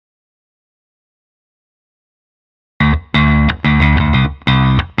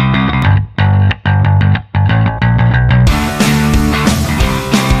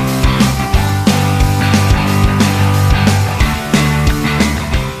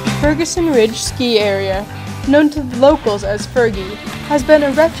Ferguson Ridge Ski Area, known to the locals as Fergi, has been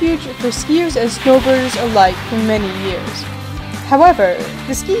a refuge for skiers and snowboarders alike for many years. However,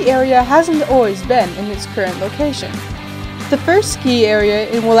 the ski area hasn't always been in its current location. The first ski area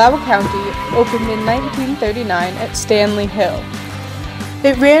in Wallowa County opened in 1939 at Stanley Hill.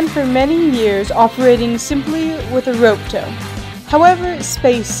 It ran for many years, operating simply with a rope tow. However,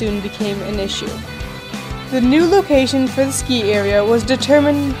 space soon became an issue. The new location for the ski area was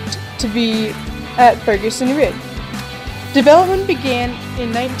determined to be at Ferguson Ridge. Development began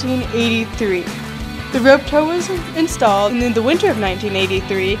in 1983. The rope tow was installed, and in the winter of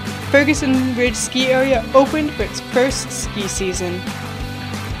 1983, Ferguson Ridge Ski Area opened for its first ski season.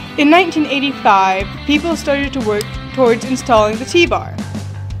 In 1985, people started to work towards installing the T-bar.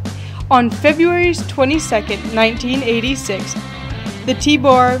 On February 22, 1986, the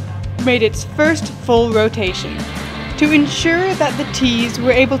T-bar made its first full rotation. To ensure that the T's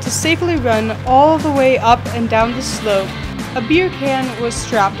were able to safely run all the way up and down the slope, a beer can was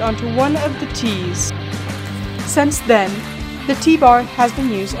strapped onto one of the T's. Since then, the T-bar has been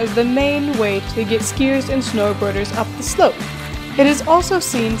used as the main way to get skiers and snowboarders up the slope. It has also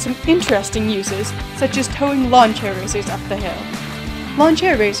seen some interesting uses, such as towing lawn chair racers up the hill. Lawn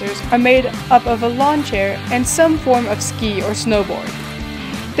chair racers are made up of a lawn chair and some form of ski or snowboard.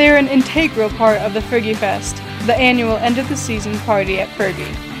 They are an integral part of the Fergi Fest, the annual end-of-the-season party at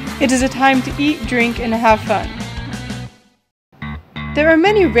Fergi. It is a time to eat, drink, and have fun. There are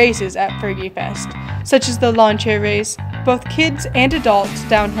many races at Fergi Fest, such as the lawn chair race, both kids and adults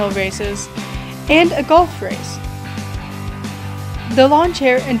downhill races, and a golf race. The lawn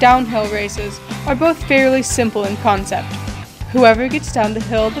chair and downhill races are both fairly simple in concept. Whoever gets down the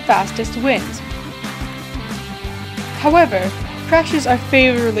hill the fastest wins. However, crashes are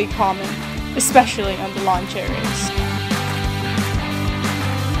fairly common, especially on the lawn chair race.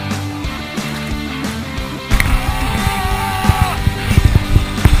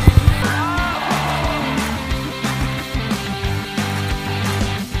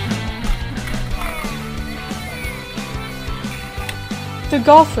 The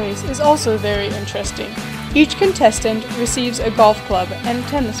golf race is also very interesting. Each contestant receives a golf club and a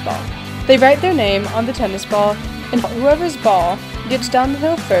tennis ball. They write their name on the tennis ball, and whoever's ball gets down the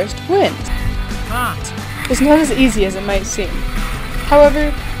hill first wins. It's not as easy as it might seem.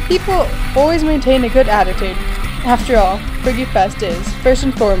 However, people always maintain a good attitude. After all, Fergi Fest is, first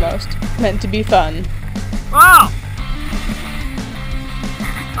and foremost, meant to be fun. Wow!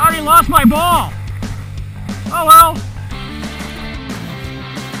 I already lost my ball! Oh well!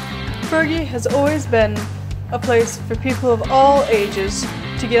 Fergi has always been a place for people of all ages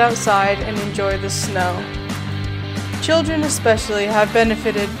to get outside and enjoy the snow. Children especially have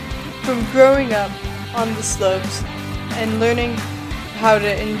benefited from growing up on the slopes and learning how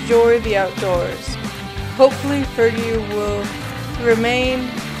to enjoy the outdoors. Hopefully Fergi will remain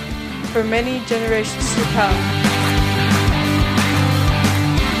for many generations to come.